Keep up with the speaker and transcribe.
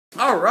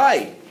All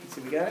right.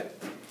 So we got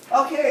it?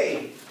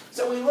 Okay.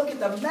 So we look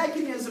at the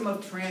mechanism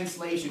of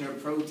translation or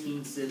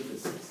protein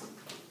synthesis.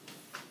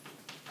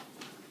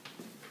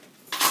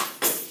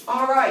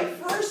 All right.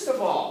 First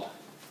of all,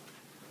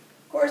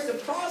 of course, the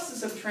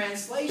process of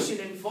translation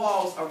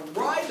involves a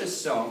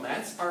ribosome,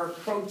 that's our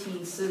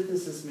protein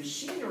synthesis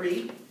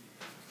machinery,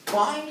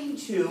 binding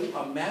to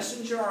a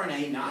messenger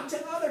RNA, not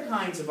to other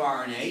kinds of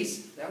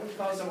RNAs. That would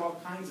cause them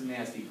all kinds of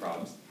nasty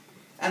problems.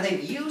 And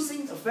then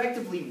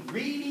effectively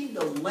reading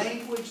the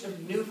language of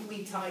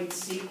nucleotide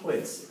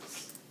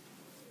sequences.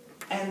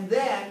 And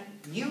then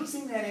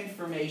using that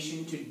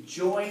information to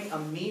join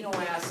amino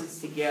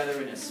acids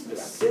together in a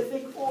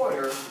specific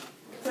order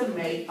to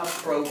make a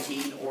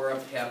protein or a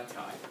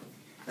peptide.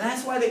 And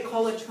that's why they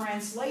call it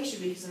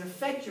translation, because in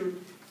effect you're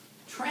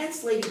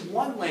translating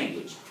one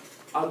language,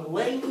 a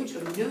language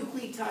of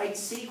nucleotide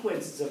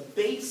sequences, of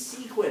base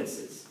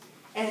sequences,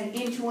 and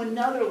into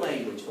another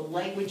language, a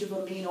language of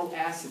amino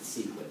acid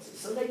sequences.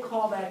 So they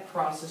call that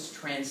process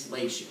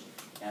translation,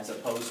 as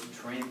opposed to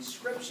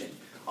transcription.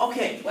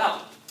 Okay,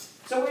 well,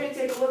 so we're going to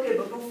take a look at it,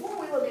 but before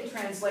we look at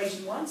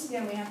translation, once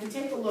again we have to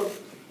take a look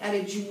at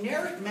a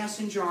generic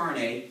messenger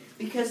RNA,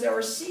 because there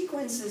are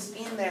sequences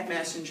in that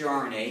messenger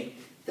RNA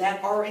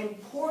that are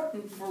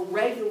important for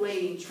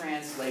regulating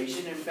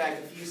translation. In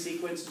fact, a few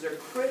sequences are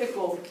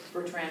critical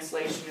for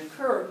translation to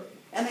occur,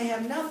 and they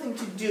have nothing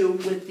to do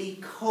with the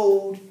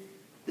code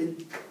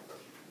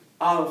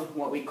of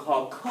what we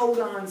call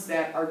codons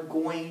that are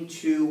going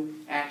to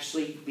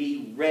actually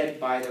be read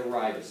by the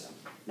ribosome.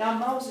 Now,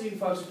 most of you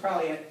folks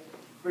probably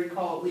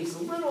recall at least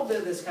a little bit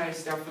of this kind of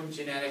stuff from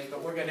genetics,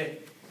 but we're going to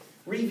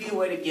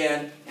review it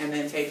again and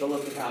then take a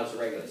look at how it's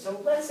regulated. So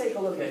let's take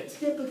a look at a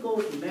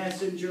typical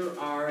messenger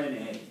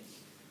RNA.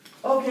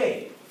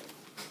 Okay,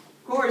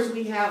 of course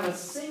we have a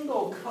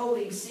single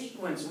coding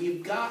sequence.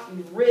 We've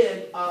gotten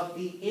rid of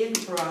the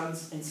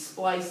introns and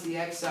spliced the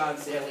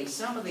exons, at least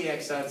some of the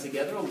exons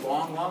together, a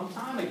long, long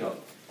time ago.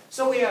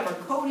 So we have a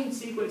coding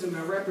sequence I'm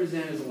going to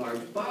represent as a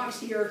large box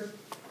here.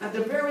 At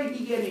the very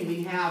beginning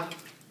we have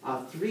a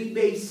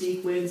 3-base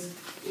sequence.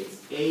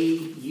 It's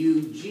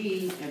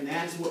AUG, and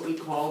that's what we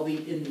call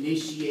the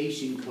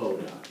initiation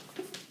codon.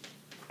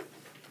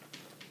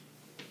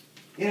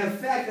 In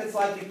effect, it's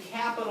like a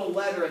capital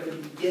letter at the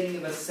beginning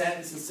of a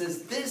sentence that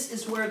says, this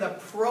is where the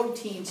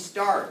protein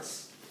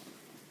starts.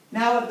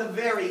 Now at the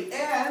very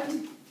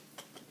end,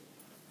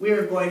 we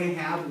are going to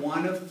have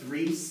one of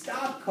 3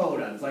 stop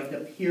codons, like the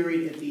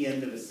period at the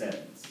end of a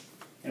sentence.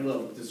 And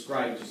we'll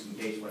describe just in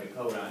case what a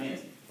codon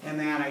is. And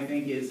that, I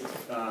think, is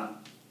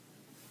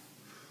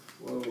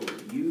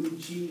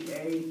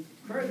UGA,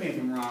 correct me if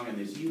I'm wrong on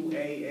this,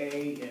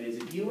 UAA, and is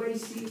it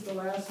UAC is the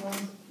last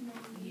one? No,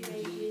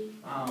 UAG.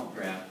 Oh,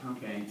 crap,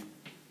 okay.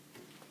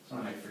 So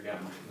I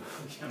forgot my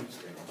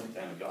chemistry a long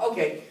time ago.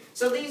 Okay,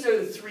 so these are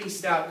the 3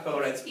 stop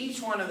codons.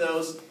 Each one of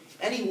those,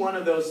 any one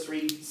of those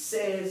 3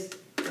 says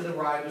to the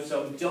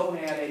ribosome, don't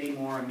add any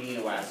more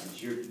amino acids,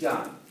 you're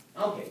done.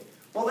 Okay,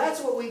 well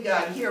that's what we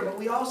got here, but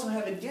we also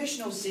have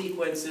additional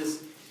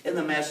sequences in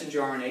the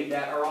messenger RNA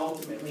that are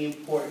ultimately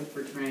important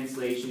for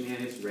translation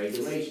and its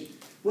regulation.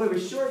 We have a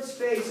short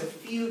space, a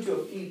few to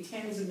a few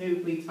tens of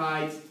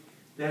nucleotides.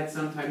 That's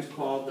sometimes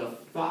called the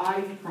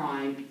 5'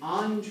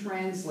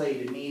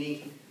 untranslated,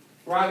 meaning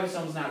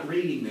ribosome's not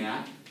reading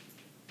that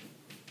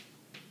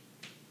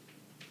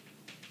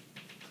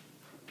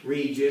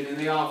region, and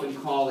they often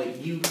call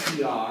it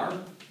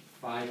UTR,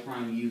 5'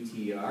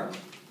 UTR.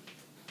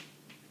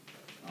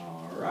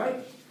 All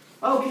right.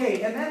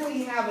 Okay, and then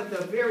we have at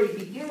the very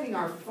beginning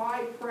our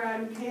 5'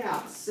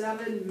 cap,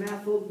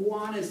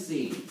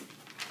 7-methylguanosine.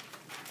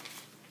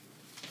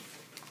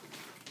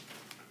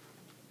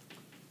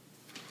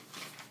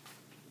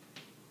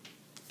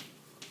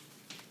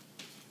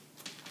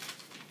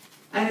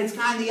 And it's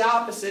kind of the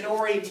opposite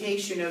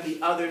orientation of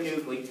the other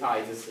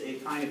nucleotides.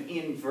 It's kind of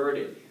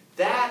inverted.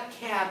 That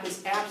cap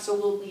is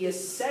absolutely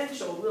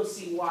essential. We'll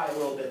see why a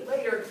little bit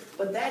later,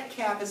 but that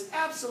cap is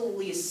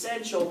absolutely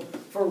essential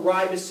for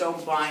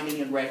ribosome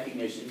binding and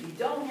recognition. If you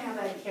don't have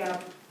that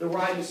cap, the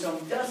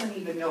ribosome doesn't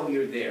even know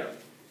you're there.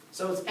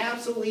 So it's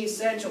absolutely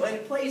essential, and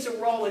it plays a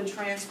role in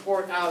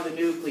transport out of the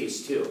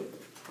nucleus too.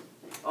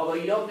 Although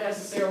you don't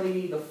necessarily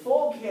need the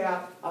full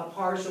cap, a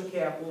partial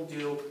cap will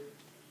do.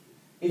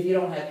 If you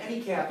don't have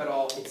any cap at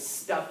all, it's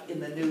stuck in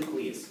the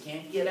nucleus.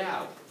 Can't get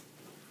out.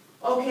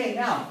 Okay,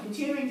 now,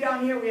 continuing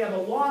down here, we have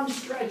a long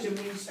stretch, and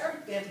we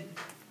start in,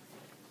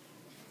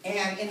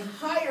 and in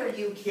higher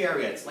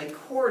eukaryotes, like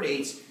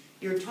chordates,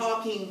 you're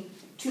talking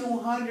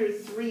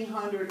 200,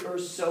 300 or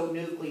so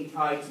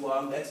nucleotides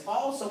long. That's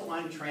also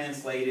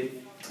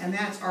untranslated, and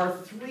that's our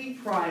 3'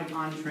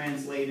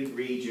 untranslated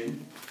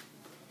region.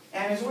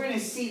 And as we're going to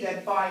see,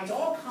 that binds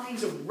all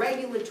kinds of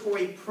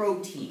regulatory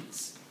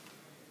proteins.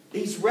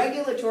 These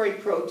regulatory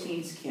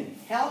proteins can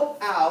help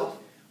out,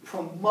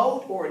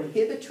 promote, or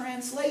inhibit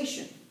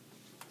translation.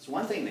 That's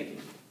one thing they can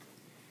do.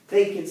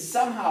 They can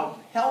somehow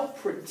help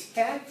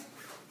protect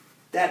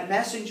that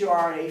messenger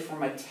RNA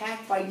from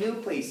attack by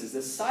nucleases. The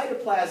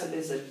cytoplasm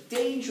is a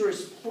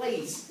dangerous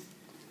place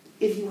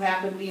if you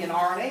happen to be an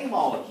RNA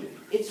molecule.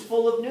 It's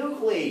full of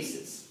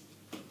nucleases.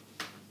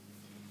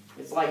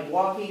 It's like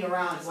walking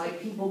around, it's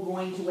like people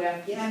going to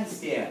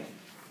Afghanistan.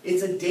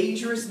 It's a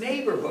dangerous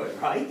neighborhood,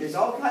 right? There's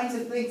all kinds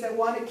of things that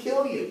want to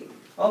kill you.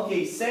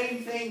 Okay,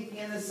 same thing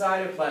in the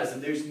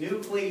cytoplasm. There's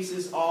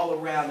nucleases all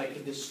around that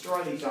can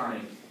destroy these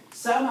RNA.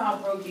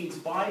 Somehow proteins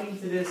binding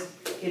to this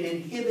can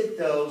inhibit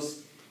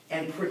those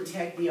and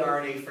protect the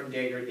RNA from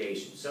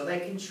degradation. So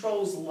that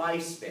controls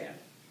lifespan.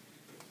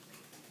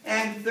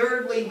 And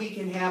thirdly, we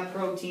can have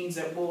proteins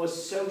that will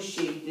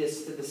associate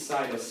this to the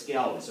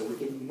cytoskeleton. So we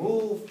can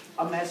move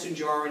a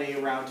messenger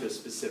RNA around to a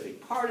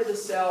specific part of the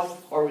cell,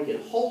 or we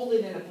can hold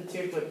it in a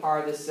particular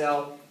part of the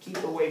cell, keep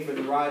it away from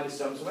the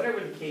ribosomes, whatever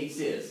the case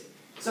is.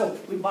 So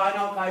we bind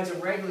all kinds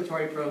of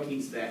regulatory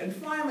proteins to that. And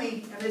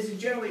finally, and this is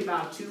generally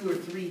about 200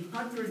 or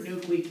 300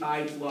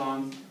 nucleotides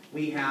long,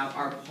 we have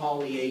our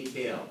poly-A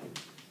tail.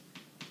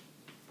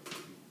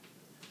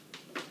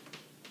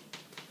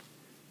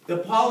 The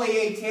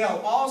poly-A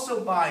tail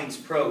also binds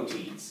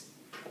proteins.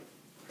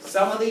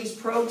 Some of these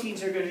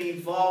proteins are going to be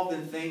involved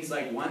in things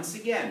like, once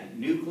again,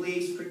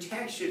 nuclease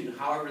protection,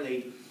 however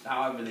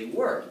they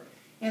work.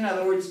 In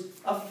other words,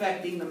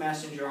 affecting the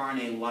messenger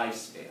RNA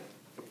lifespan.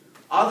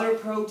 Other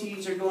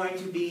proteins are going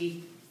to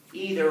be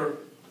either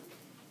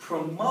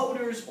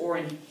promoters or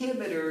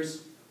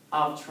inhibitors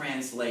of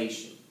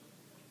translation.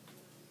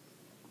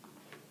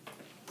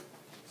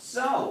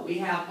 So, we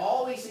have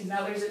all these things.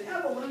 Now, there's an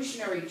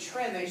evolutionary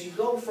trend as you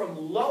go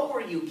from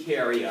lower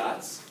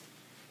eukaryotes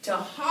to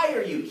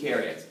higher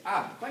eukaryotes.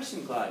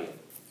 Question, Claudia.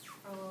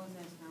 Oh,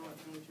 that's not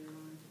what page you're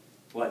on.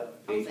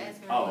 What? I was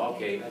asking Oh, what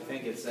okay. page I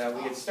think it's,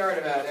 we could start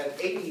about at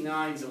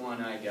 89 is the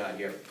one I got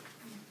here.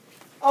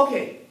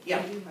 Okay, yeah.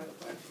 I do have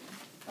a question.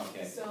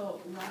 Okay.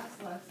 So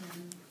last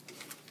lesson,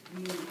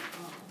 you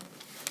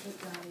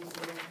put down these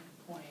little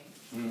points.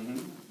 Mm-hmm.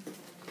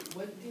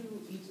 What do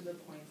each of the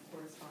points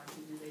correspond to?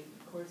 Do they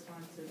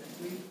correspond to the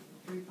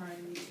 3'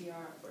 UTR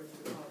or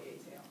to the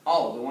poly-A tail?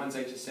 Oh, the ones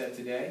I just said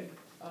today?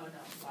 Oh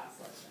no, last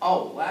lesson.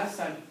 Oh, last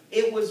time,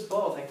 it was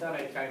both. I thought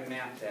I kind of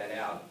mapped that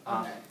out.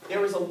 Okay. There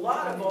was a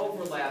lot of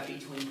overlap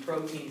between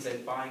proteins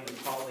that bind the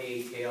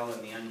poly-A tail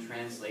and the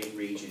untranslated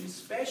region,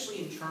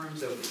 especially in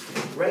terms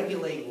of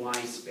regulating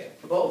lifespan.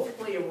 Both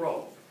play a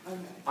role.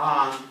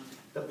 Okay.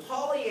 The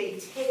poly-A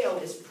tail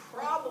is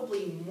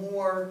probably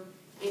more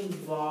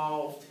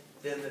involved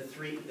than the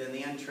 3'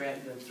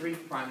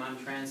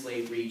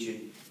 untranslated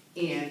region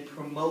in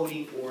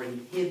promoting or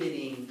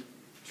inhibiting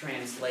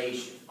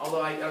translation.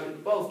 Although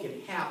both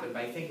can happen,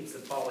 but I think it's the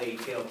poly-A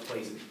tail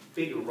plays a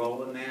bigger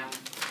role in that.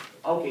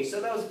 Okay,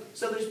 so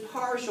there's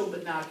partial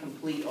but not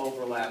complete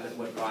overlap in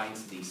what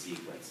binds these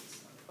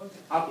sequences. Okay.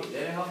 Okay, did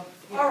that help?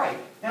 All right.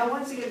 Now,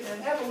 once again,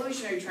 in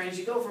evolutionary trends,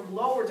 you go from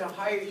lower to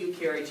higher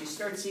eukaryotes, you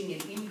start seeing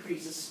an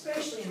increase,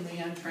 especially in the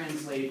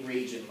untranslated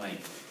region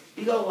length.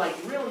 You go like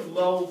really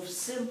low,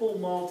 simple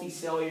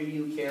multicellular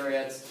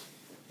eukaryotes.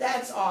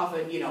 That's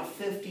often,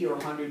 50 or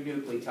 100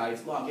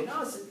 nucleotides long. And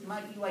us, it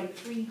might be like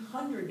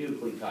 300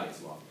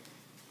 nucleotides long.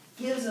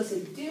 Gives us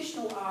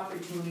additional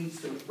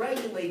opportunities to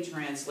regulate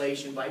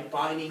translation by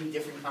binding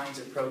different kinds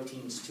of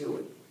proteins to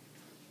it.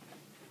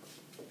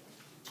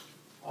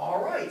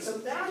 All right, so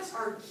that's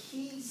our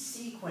key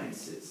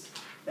sequences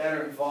that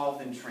are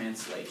involved in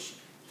translation.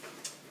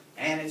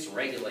 And its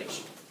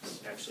regulation.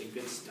 It's actually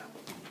good stuff.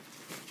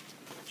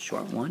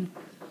 Short one.